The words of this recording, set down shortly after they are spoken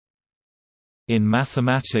In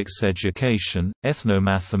mathematics education,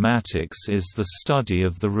 ethnomathematics is the study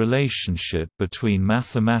of the relationship between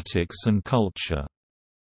mathematics and culture.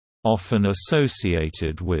 Often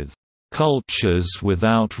associated with cultures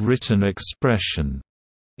without written expression,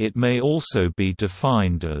 it may also be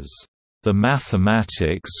defined as the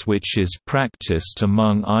mathematics which is practiced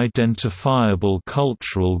among identifiable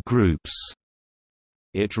cultural groups.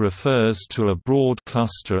 It refers to a broad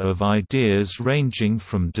cluster of ideas ranging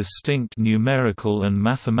from distinct numerical and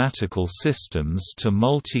mathematical systems to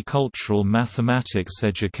multicultural mathematics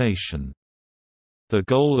education. The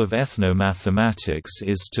goal of ethnomathematics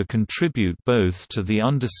is to contribute both to the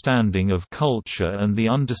understanding of culture and the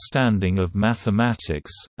understanding of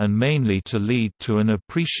mathematics, and mainly to lead to an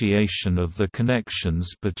appreciation of the connections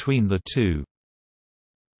between the two.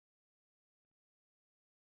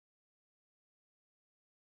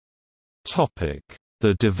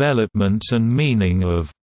 The development and meaning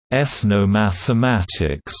of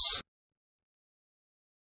ethnomathematics.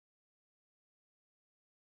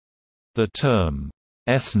 The term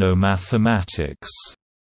ethnomathematics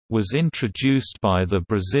was introduced by the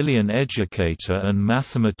Brazilian educator and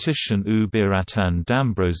mathematician Ubiratan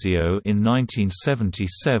D'Ambrosio in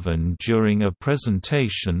 1977 during a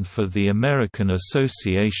presentation for the American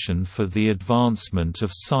Association for the Advancement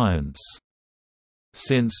of Science.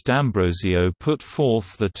 Since D'Ambrosio put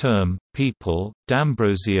forth the term, people,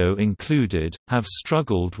 D'Ambrosio included, have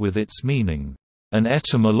struggled with its meaning. An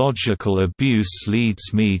etymological abuse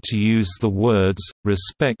leads me to use the words,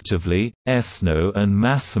 respectively, ethno and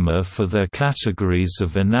mathema for their categories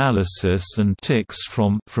of analysis and tics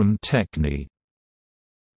from techne.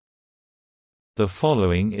 The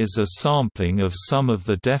following is a sampling of some of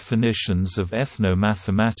the definitions of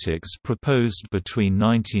ethnomathematics proposed between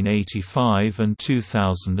 1985 and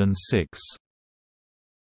 2006.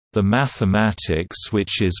 The mathematics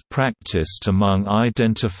which is practiced among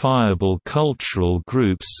identifiable cultural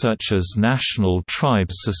groups such as national tribe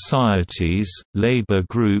societies, labor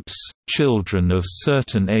groups, children of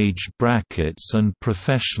certain age brackets and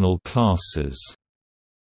professional classes.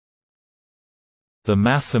 The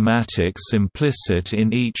mathematics implicit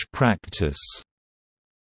in each practice.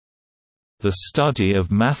 The study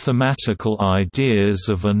of mathematical ideas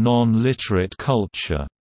of a non-literate culture.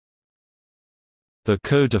 The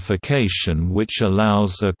codification which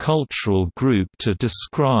allows a cultural group to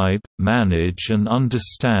describe, manage and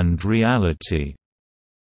understand reality.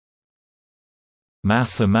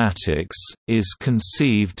 Mathematics is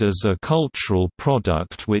conceived as a cultural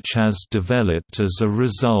product which has developed as a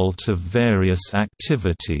result of various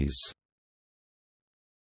activities.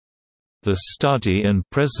 The study and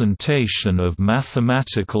presentation of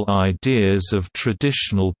mathematical ideas of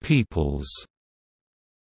traditional peoples.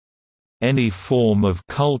 Any form of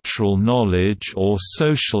cultural knowledge or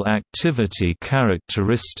social activity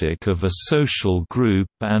characteristic of a social group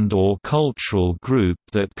and/or cultural group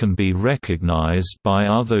that can be recognized by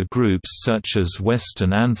other groups such as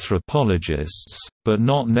Western anthropologists, but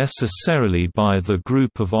not necessarily by the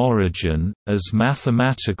group of origin, as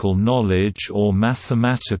mathematical knowledge or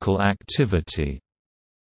mathematical activity.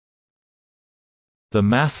 The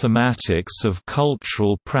mathematics of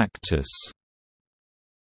cultural practice.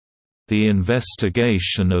 The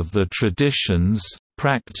investigation of the traditions,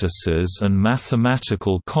 practices and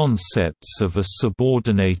mathematical concepts of a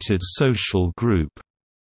subordinated social group.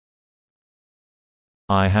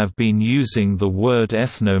 I have been using the word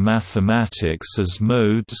ethnomathematics as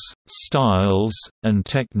modes, styles, and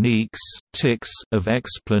techniques tics of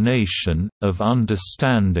explanation, of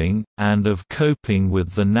understanding, and of coping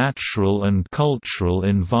with the natural and cultural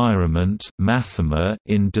environment mathema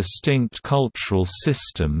in distinct cultural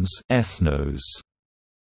systems ethnos.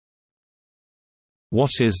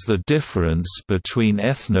 What is the difference between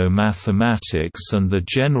ethnomathematics and the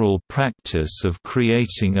general practice of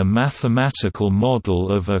creating a mathematical model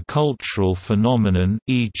of a cultural phenomenon,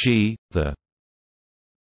 e.g., the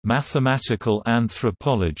mathematical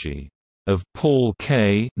anthropology of Paul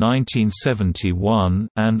K. 1971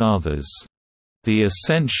 and others? The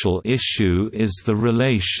essential issue is the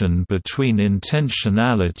relation between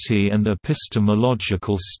intentionality and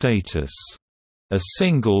epistemological status. A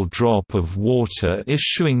single drop of water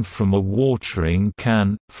issuing from a watering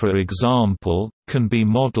can, for example, can be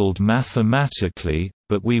modeled mathematically,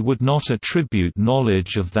 but we would not attribute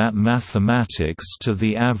knowledge of that mathematics to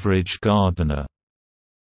the average gardener.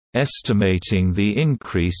 Estimating the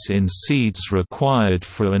increase in seeds required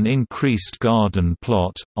for an increased garden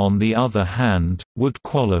plot, on the other hand, would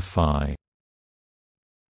qualify.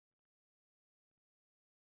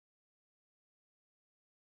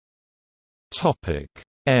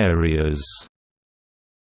 Areas.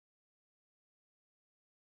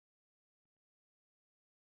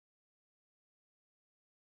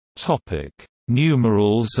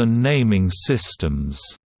 Numerals and naming systems.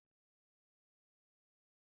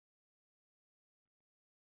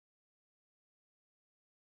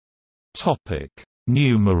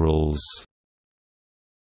 Numerals.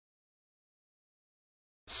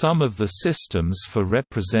 Some of the systems for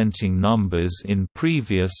representing numbers in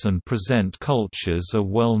previous and present cultures are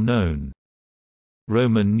well known.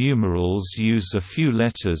 Roman numerals use a few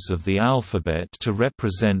letters of the alphabet to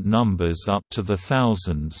represent numbers up to the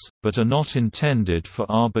thousands, but are not intended for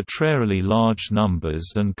arbitrarily large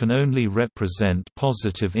numbers and can only represent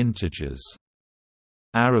positive integers.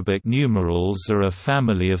 Arabic numerals are a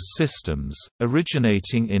family of systems,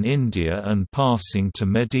 originating in India and passing to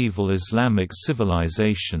medieval Islamic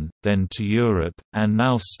civilization, then to Europe, and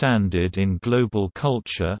now standard in global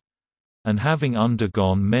culture, and having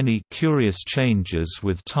undergone many curious changes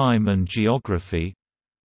with time and geography,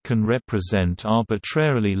 can represent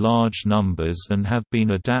arbitrarily large numbers and have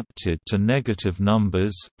been adapted to negative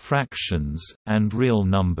numbers, fractions, and real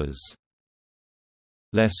numbers.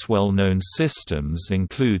 Less well-known systems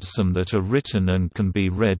include some that are written and can be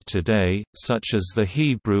read today, such as the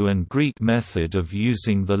Hebrew and Greek method of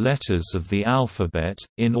using the letters of the alphabet,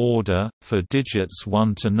 in order, for digits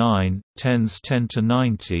 1 to 9, tens 10 to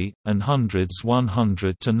 90, and hundreds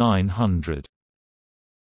 100 to 900.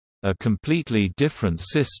 A completely different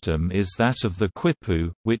system is that of the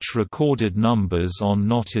quipu, which recorded numbers on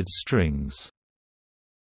knotted strings.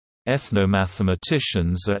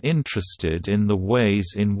 Ethnomathematicians are interested in the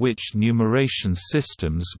ways in which numeration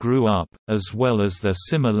systems grew up, as well as their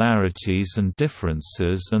similarities and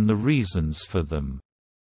differences and the reasons for them.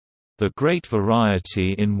 The great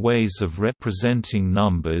variety in ways of representing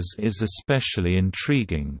numbers is especially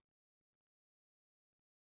intriguing.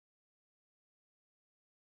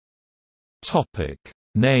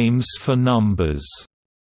 Names for numbers.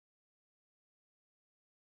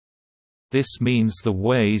 This means the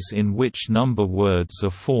ways in which number words are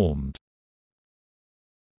formed.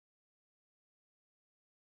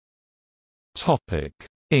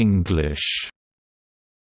 English.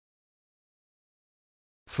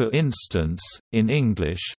 For instance, in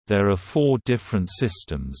English, there are 4 different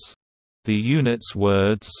systems. The units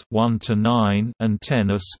words 1 to 9 and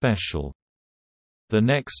 10 are special. The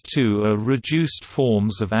next 2 are reduced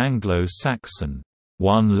forms of Anglo-Saxon,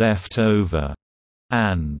 1 left over,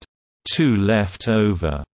 and 2 left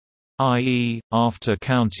over, i.e., after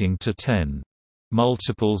counting to 10.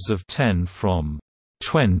 Multiples of 10 from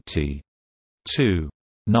 20 to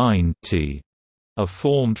 90 are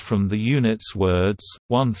formed from the units words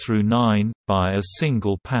 1 through 9 by a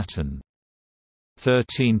single pattern.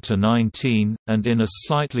 13 to 19, and in a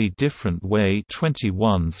slightly different way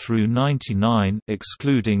 21 through 99,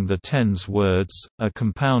 excluding the tens words, are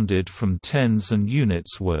compounded from tens and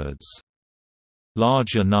units words.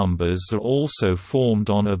 Larger numbers are also formed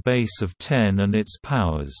on a base of 10 and its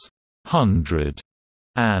powers, 100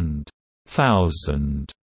 and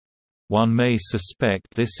 1000. One may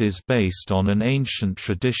suspect this is based on an ancient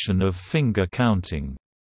tradition of finger counting.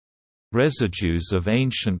 Residues of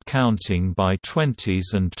ancient counting by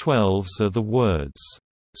 20s and 12s are the words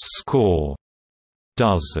score,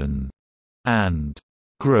 dozen, and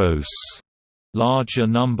gross. Larger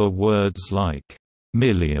number words like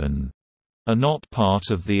million are not part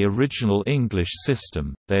of the original English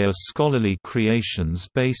system, they are scholarly creations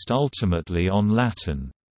based ultimately on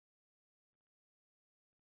Latin.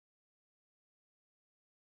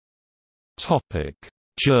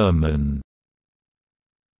 German.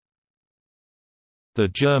 The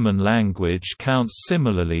German language counts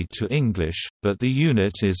similarly to English, but the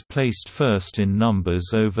unit is placed first in numbers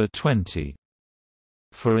over 20.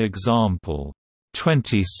 For example,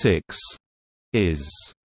 26 is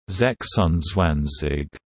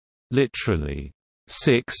 26, literally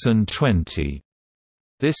 6 and 20.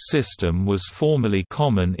 This system was formerly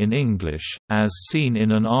common in English, as seen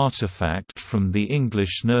in an artifact from the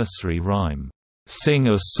English nursery rhyme, "Sing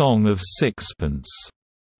a song of sixpence."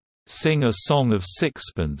 Sing a song of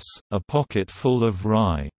sixpence, a pocket full of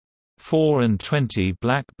rye. 4 and 20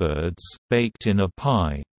 blackbirds, baked in a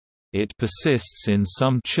pie. It persists in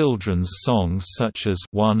some children's songs such as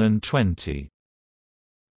 1 and 20.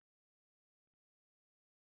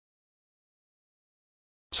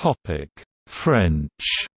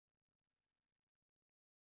 French.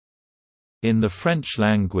 In the French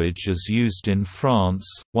language as used in France,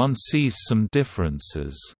 one sees some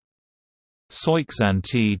differences.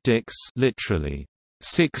 Soixante-dix, literally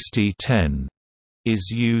 60-10, is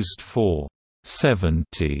used for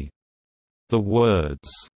 70. The words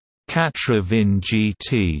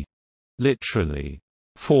quatre-vingt-GT, literally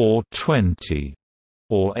 420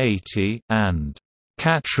 or 80, and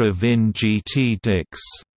Quatre Vin GT Dix,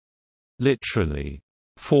 literally,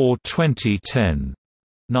 4 2010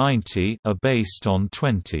 90 are based on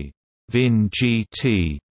 20 Vin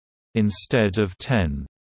GT instead of 10.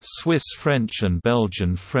 Swiss French and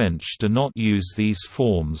Belgian French do not use these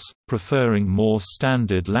forms, preferring more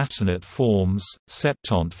standard Latinate forms,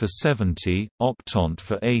 septante for 70, octante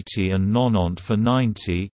for 80 and nonante for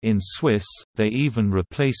 90. In Swiss, they even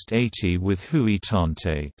replaced 80 with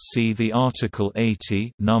huitante. See the article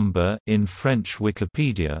 80 number in French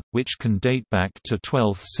Wikipedia, which can date back to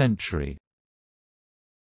 12th century.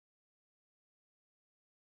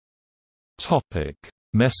 Topic: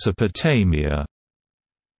 Mesopotamia.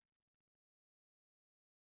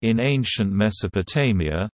 In ancient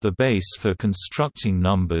Mesopotamia, the base for constructing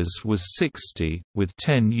numbers was 60, with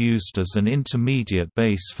 10 used as an intermediate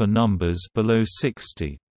base for numbers below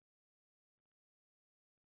 60.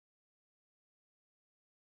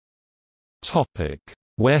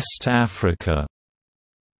 West Africa.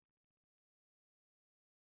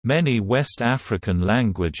 Many West African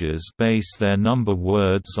languages base their number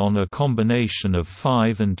words on a combination of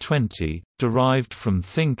 5 and 20, derived from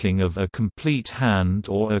thinking of a complete hand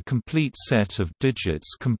or a complete set of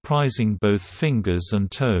digits comprising both fingers and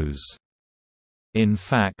toes. In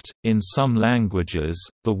fact, in some languages,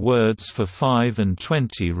 the words for 5 and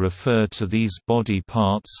 20 refer to these body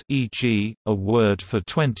parts, e.g., a word for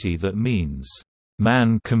 20 that means,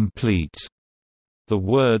 "man complete." The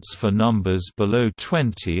words for numbers below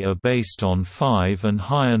 20 are based on 5, and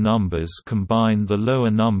higher numbers combine the lower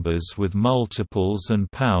numbers with multiples and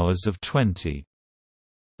powers of 20.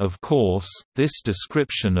 Of course, this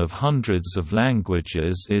description of hundreds of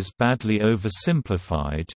languages is badly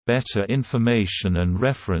oversimplified. Better information and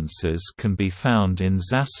references can be found in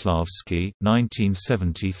Zaslavsky,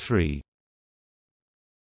 1973.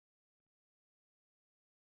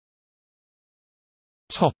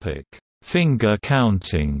 Topic: Finger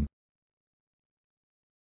counting.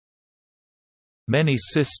 Many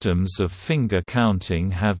systems of finger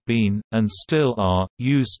counting have been, and still are,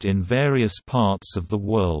 used in various parts of the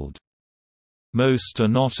world. Most are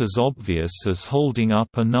not as obvious as holding up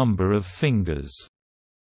a number of fingers.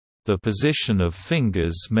 The position of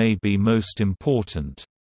fingers may be most important.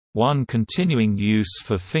 One continuing use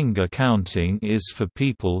for finger counting is for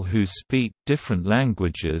people who speak different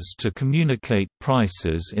languages to communicate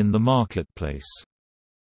prices in the marketplace.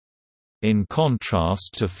 In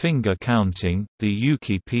contrast to finger counting, the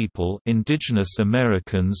Yuki people, indigenous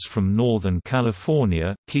Americans from Northern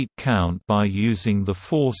California, keep count by using the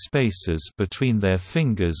 4 spaces between their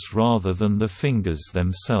fingers rather than the fingers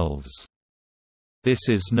themselves. This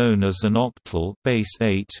is known as an octal base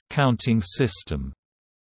 8 counting system.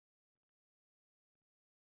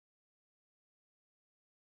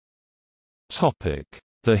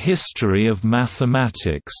 The history of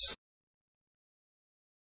mathematics.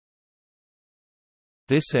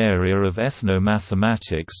 This area of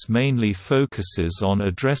ethnomathematics mainly focuses on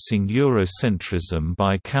addressing Eurocentrism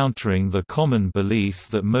by countering the common belief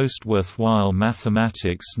that most worthwhile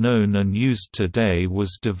mathematics known and used today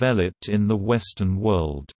was developed in the Western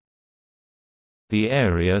world. The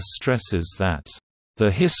area stresses that,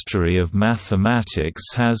 "the history of mathematics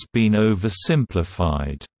has been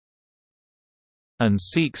oversimplified," and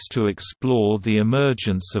seeks to explore the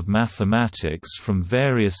emergence of mathematics from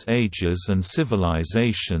various ages and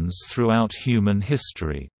civilizations throughout human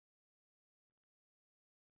history.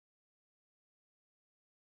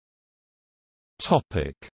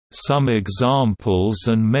 Some examples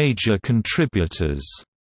and major contributors.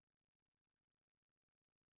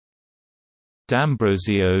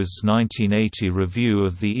 D'Ambrosio's 1980 review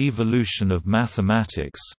of the evolution of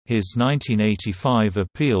mathematics, his 1985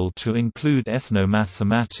 appeal to include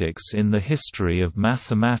ethnomathematics in the history of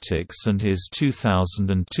mathematics, and his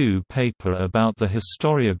 2002 paper about the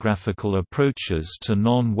historiographical approaches to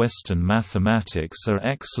non-Western mathematics are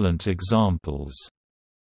excellent examples.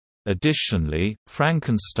 Additionally,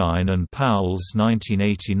 Frankenstein and Powell's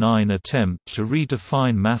 1989 attempt to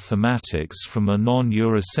redefine mathematics from a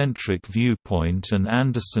non-Eurocentric viewpoint and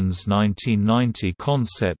Anderson's 1990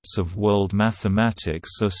 concepts of world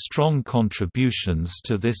mathematics are strong contributions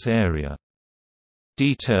to this area.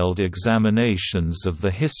 Detailed examinations of the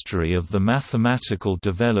history of the mathematical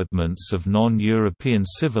developments of non-European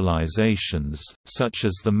civilizations, such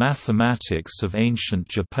as the mathematics of ancient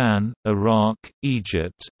Japan, Iraq,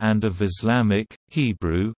 Egypt, and of Islamic,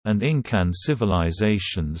 Hebrew, and Incan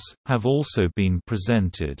civilizations, have also been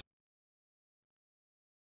presented.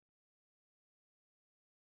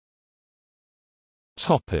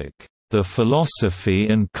 The philosophy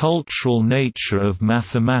and cultural nature of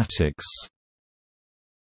mathematics.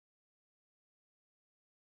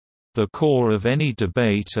 The core of any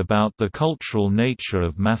debate about the cultural nature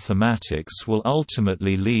of mathematics will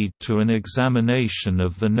ultimately lead to an examination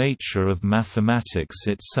of the nature of mathematics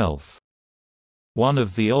itself. One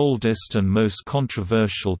of the oldest and most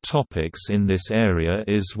controversial topics in this area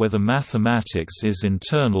is whether mathematics is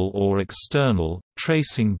internal or external,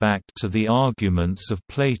 tracing back to the arguments of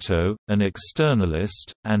Plato, an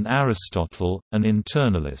externalist, and Aristotle, an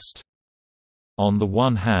internalist. On the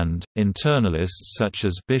one hand, internalists such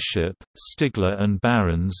as Bishop, Stigler and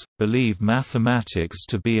Barons, believe mathematics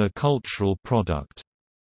to be a cultural product.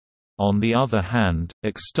 On the other hand,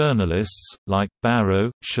 externalists, like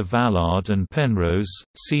Barrow, Chevallard and Penrose,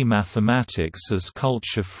 see mathematics as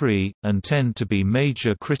culture-free, and tend to be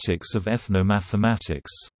major critics of ethnomathematics.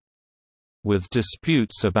 With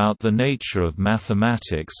disputes about the nature of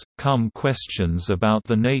mathematics, come questions about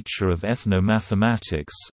the nature of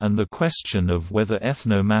ethnomathematics, and the question of whether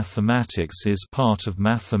ethnomathematics is part of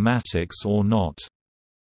mathematics or not.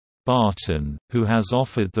 Barton, who has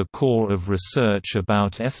offered the core of research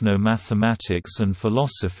about ethnomathematics and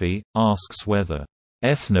philosophy, asks whether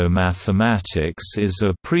ethnomathematics is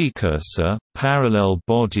a precursor, parallel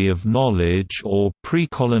body of knowledge or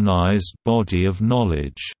pre-colonized body of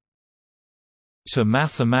knowledge to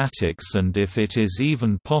mathematics, and if it is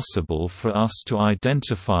even possible for us to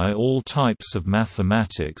identify all types of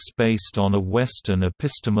mathematics based on a Western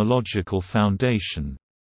epistemological foundation.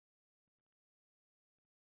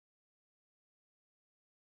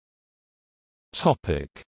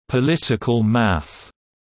 Political math.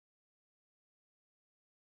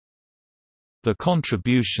 The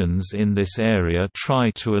contributions in this area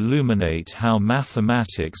try to illuminate how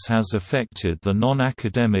mathematics has affected the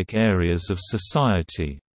non-academic areas of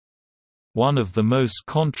society. One of the most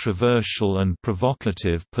controversial and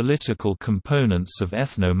provocative political components of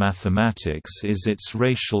ethnomathematics is its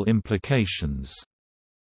racial implications.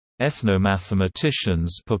 Ethnomathematicians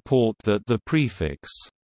purport that the prefix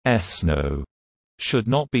ethno should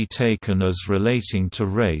not be taken as relating to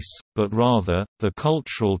race, but rather, the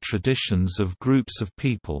cultural traditions of groups of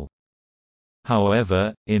people.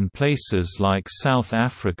 However, in places like South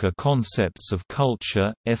Africa, concepts of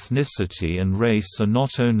culture, ethnicity and race are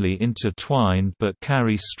not only intertwined but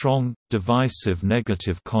carry strong, divisive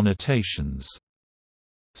negative connotations.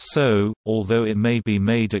 So, although it may be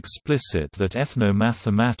made explicit that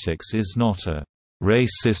ethnomathematics is not a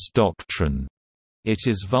racist doctrine, it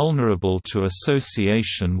is vulnerable to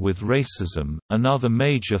association with racism. Another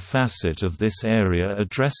major facet of this area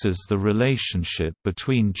addresses the relationship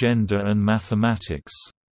between gender and mathematics.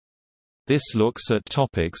 This looks at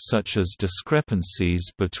topics such as discrepancies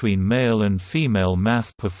between male and female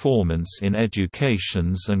math performance in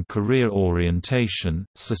educations and career orientation,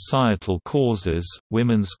 societal causes,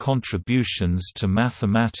 women's contributions to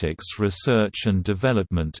mathematics research and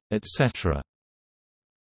development, etc.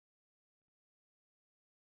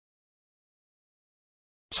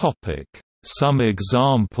 Some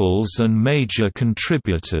examples and major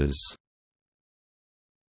contributors.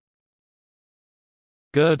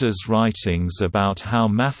 Gerda's writings about how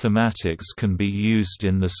mathematics can be used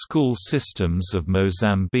in the school systems of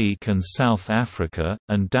Mozambique and South Africa,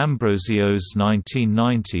 and D'Ambrosio's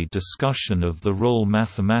 1990 discussion of the role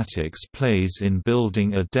mathematics plays in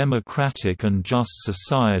building a democratic and just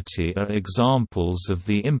society are examples of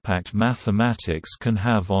the impact mathematics can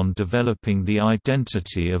have on developing the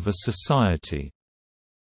identity of a society.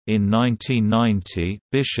 In 1990,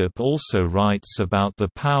 Bishop also writes about the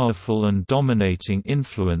powerful and dominating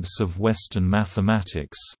influence of Western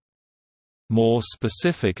mathematics. More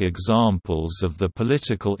specific examples of the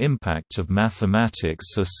political impact of mathematics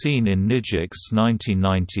are seen in Nijik's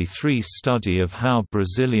 1993 study of how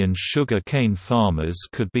Brazilian sugar cane farmers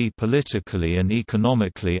could be politically and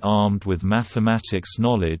economically armed with mathematics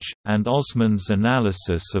knowledge, and Osman's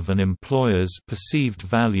analysis of an employer's perceived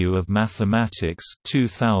value of mathematics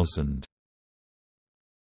 2000.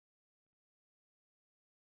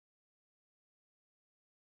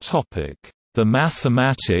 The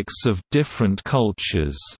mathematics of different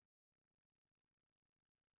cultures.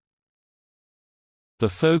 The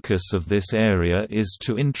focus of this area is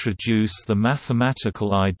to introduce the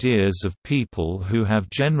mathematical ideas of people who have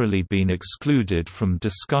generally been excluded from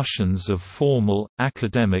discussions of formal,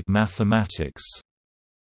 academic mathematics.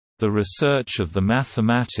 The research of the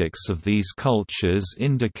mathematics of these cultures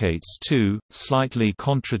indicates two, slightly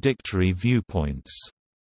contradictory viewpoints.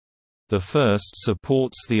 The first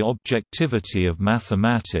supports the objectivity of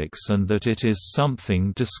mathematics and that it is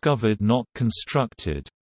something discovered, not constructed.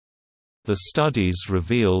 The studies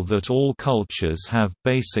reveal that all cultures have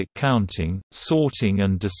basic counting, sorting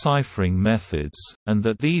and deciphering methods, and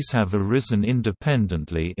that these have arisen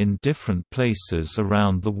independently in different places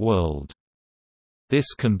around the world.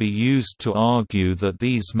 This can be used to argue that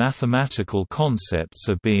these mathematical concepts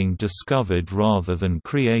are being discovered rather than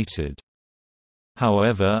created.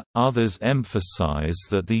 However, others emphasize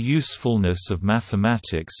that the usefulness of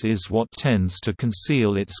mathematics is what tends to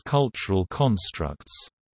conceal its cultural constructs.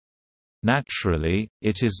 Naturally,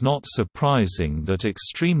 it is not surprising that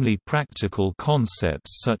extremely practical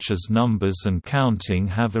concepts such as numbers and counting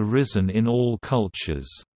have arisen in all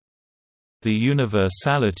cultures. The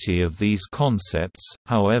universality of these concepts,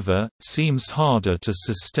 however, seems harder to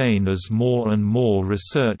sustain as more and more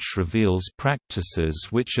research reveals practices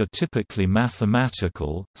which are typically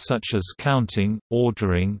mathematical, such as counting,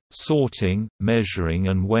 ordering, sorting, measuring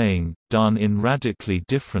and weighing, done in radically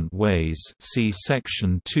different ways. See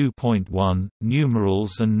section 2.1,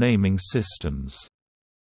 Numerals and naming systems.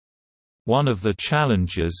 One of the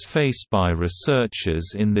challenges faced by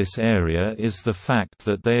researchers in this area is the fact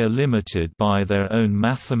that they are limited by their own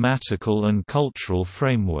mathematical and cultural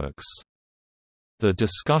frameworks. The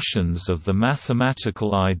discussions of the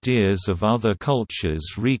mathematical ideas of other cultures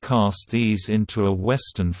recast these into a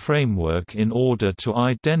Western framework in order to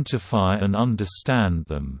identify and understand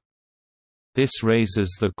them. This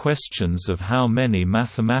raises the questions of how many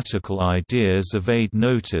mathematical ideas evade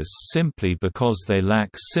notice simply because they lack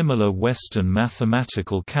similar Western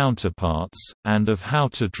mathematical counterparts, and of how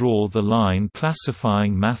to draw the line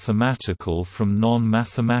classifying mathematical from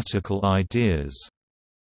non-mathematical ideas.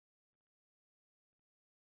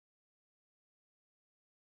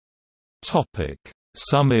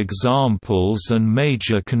 Some examples and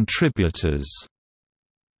major contributors.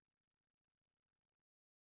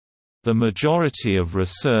 The majority of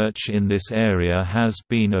research in this area has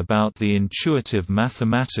been about the intuitive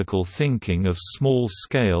mathematical thinking of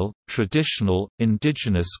small-scale, traditional,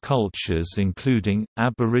 indigenous cultures including,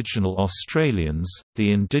 Aboriginal Australians,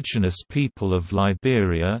 the indigenous people of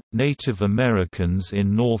Liberia, Native Americans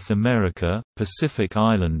in North America, Pacific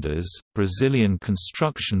Islanders, Brazilian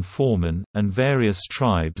construction foremen, and various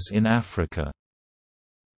tribes in Africa.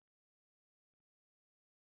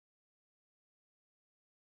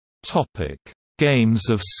 Games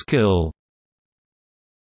of skill.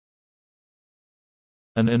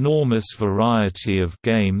 An enormous variety of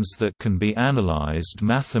games that can be analyzed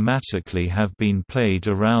mathematically have been played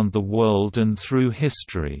around the world and through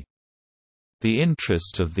history. The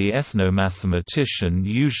interest of the ethnomathematician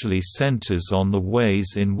usually centers on the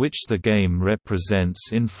ways in which the game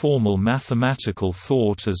represents informal mathematical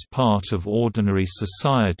thought as part of ordinary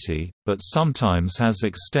society, but sometimes has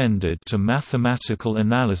extended to mathematical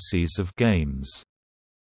analyses of games.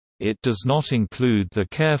 It does not include the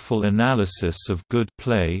careful analysis of good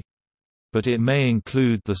play, but it may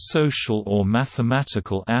include the social or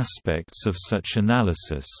mathematical aspects of such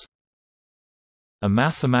analysis. A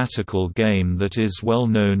mathematical game that is well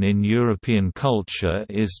known in European culture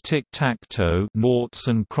is tic-tac-toe, noughts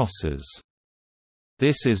and crosses.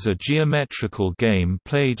 This is a geometrical game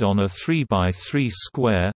played on a 3x3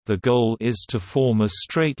 square. The goal is to form a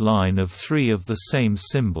straight line of three of the same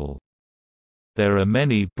symbol. There are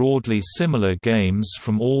many broadly similar games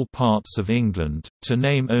from all parts of England, to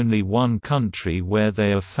name only one country where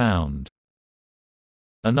they are found.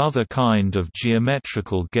 Another kind of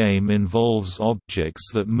geometrical game involves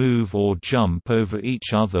objects that move or jump over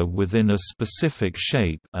each other within a specific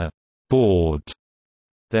shape, a board.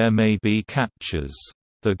 There may be captures.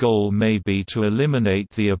 The goal may be to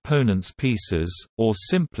eliminate the opponent's pieces, or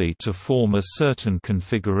simply to form a certain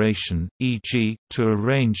configuration, e.g., to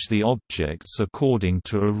arrange the objects according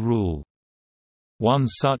to a rule. One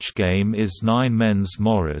such game is Nine Men's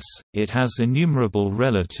Morris. It has innumerable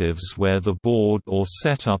relatives where the board or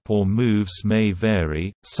setup or moves may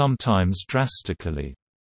vary, sometimes drastically.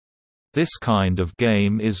 This kind of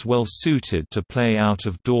game is well suited to play out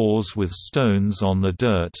of doors with stones on the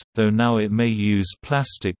dirt, though now it may use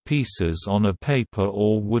plastic pieces on a paper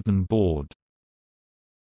or wooden board.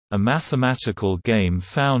 A mathematical game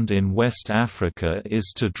found in West Africa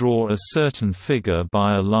is to draw a certain figure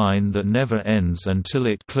by a line that never ends until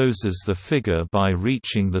it closes the figure by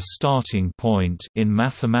reaching the starting point. In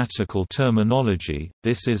mathematical terminology,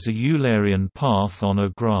 this is a Eulerian path on a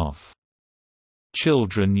graph.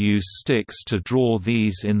 Children use sticks to draw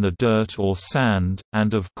these in the dirt or sand,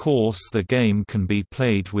 and of course the game can be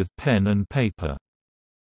played with pen and paper.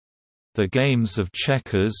 The games of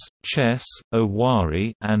checkers, chess,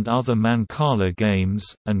 owari, and other Mancala games,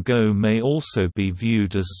 and Go may also be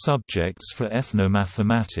viewed as subjects for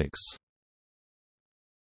ethnomathematics.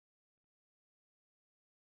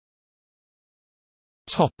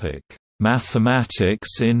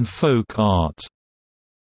 Mathematics in folk art.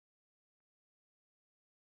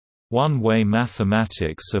 One way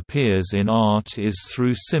mathematics appears in art is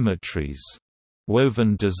through symmetries.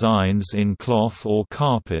 Woven designs in cloth or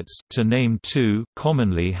carpets, to name two,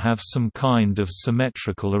 commonly have some kind of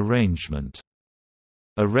symmetrical arrangement.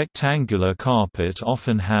 A rectangular carpet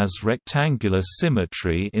often has rectangular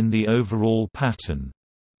symmetry in the overall pattern.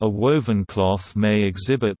 A woven cloth may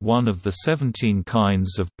exhibit one of the 17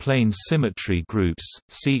 kinds of plane symmetry groups.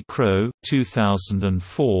 See Crow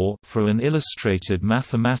 2004 for an illustrated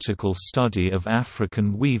mathematical study of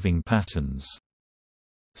African weaving patterns.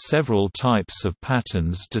 Several types of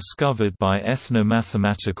patterns discovered by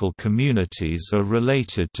ethnomathematical communities are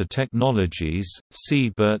related to technologies. See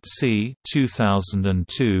Burt C.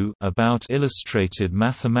 2002 about illustrated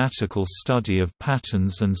mathematical study of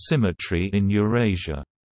patterns and symmetry in Eurasia.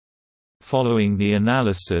 Following the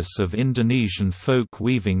analysis of Indonesian folk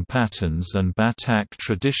weaving patterns and Batak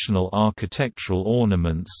traditional architectural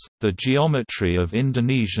ornaments, the geometry of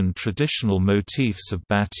Indonesian traditional motifs of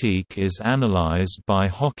batik is analyzed by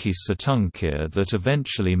Hoki Satungkir that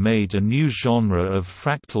eventually made a new genre of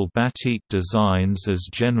fractal batik designs as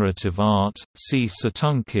generative art. See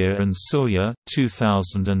Satungkir and Surya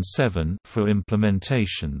 2007 for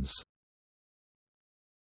implementations.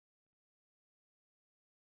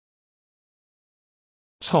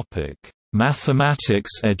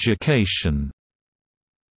 Mathematics education.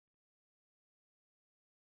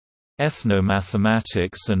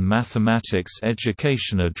 Ethnomathematics and mathematics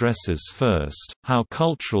education addresses first, how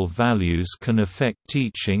cultural values can affect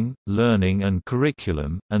teaching, learning and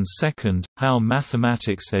curriculum, and second, how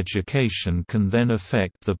mathematics education can then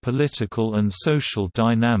affect the political and social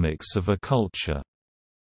dynamics of a culture.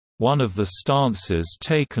 One of the stances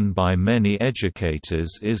taken by many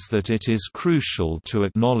educators is that it is crucial to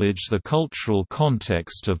acknowledge the cultural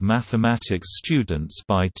context of mathematics students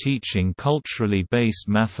by teaching culturally based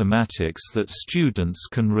mathematics that students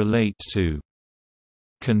can relate to.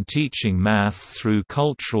 Can teaching math through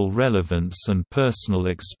cultural relevance and personal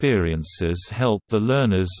experiences help the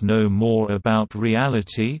learners know more about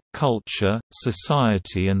reality, culture,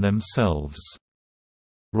 society and themselves?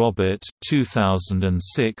 Robert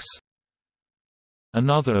 2006.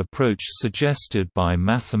 Another approach suggested by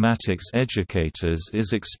mathematics educators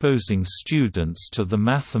is exposing students to the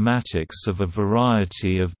mathematics of a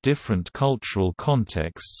variety of different cultural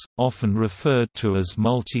contexts, often referred to as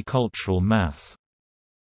multicultural math.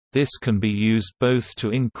 This can be used both to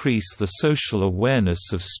increase the social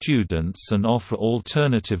awareness of students and offer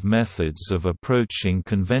alternative methods of approaching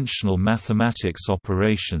conventional mathematics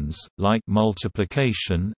operations, like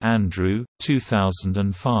multiplication. Andrew,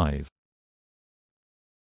 2005.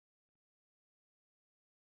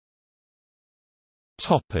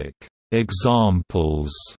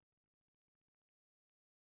 Examples.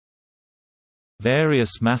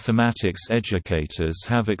 Various mathematics educators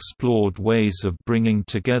have explored ways of bringing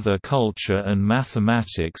together culture and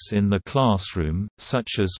mathematics in the classroom,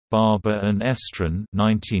 such as Barber and Estrin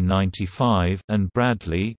 (1995) and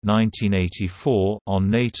Bradley (1984) on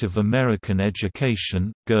Native American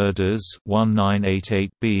education, Girders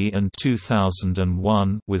 1988b and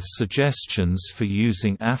 2001 with suggestions for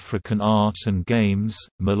using African art and games,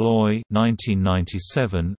 Malloy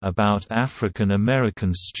 1997 about African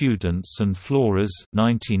American students and Flores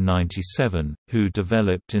 1997, who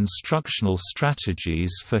developed instructional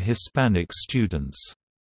strategies for Hispanic students.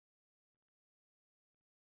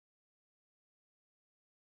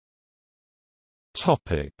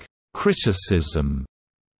 Criticism.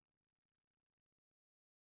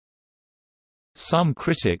 Some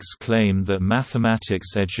critics claim that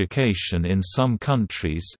mathematics education in some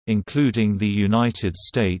countries, including the United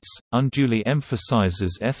States, unduly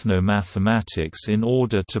emphasizes ethnomathematics in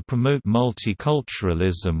order to promote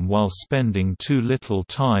multiculturalism while spending too little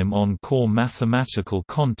time on core mathematical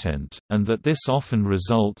content, and that this often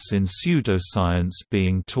results in pseudoscience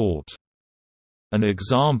being taught. An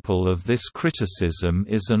example of this criticism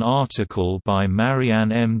is an article by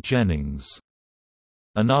Marianne M. Jennings.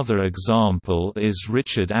 Another example is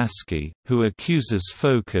Richard Askey, who accuses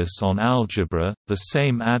focus on algebra, the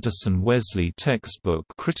same Addison-Wesley textbook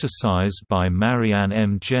criticized by Marianne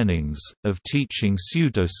M. Jennings, of teaching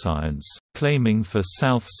pseudoscience, claiming for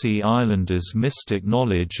South Sea Islanders mystic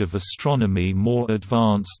knowledge of astronomy more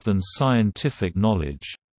advanced than scientific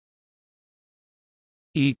knowledge.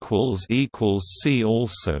 See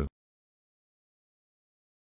also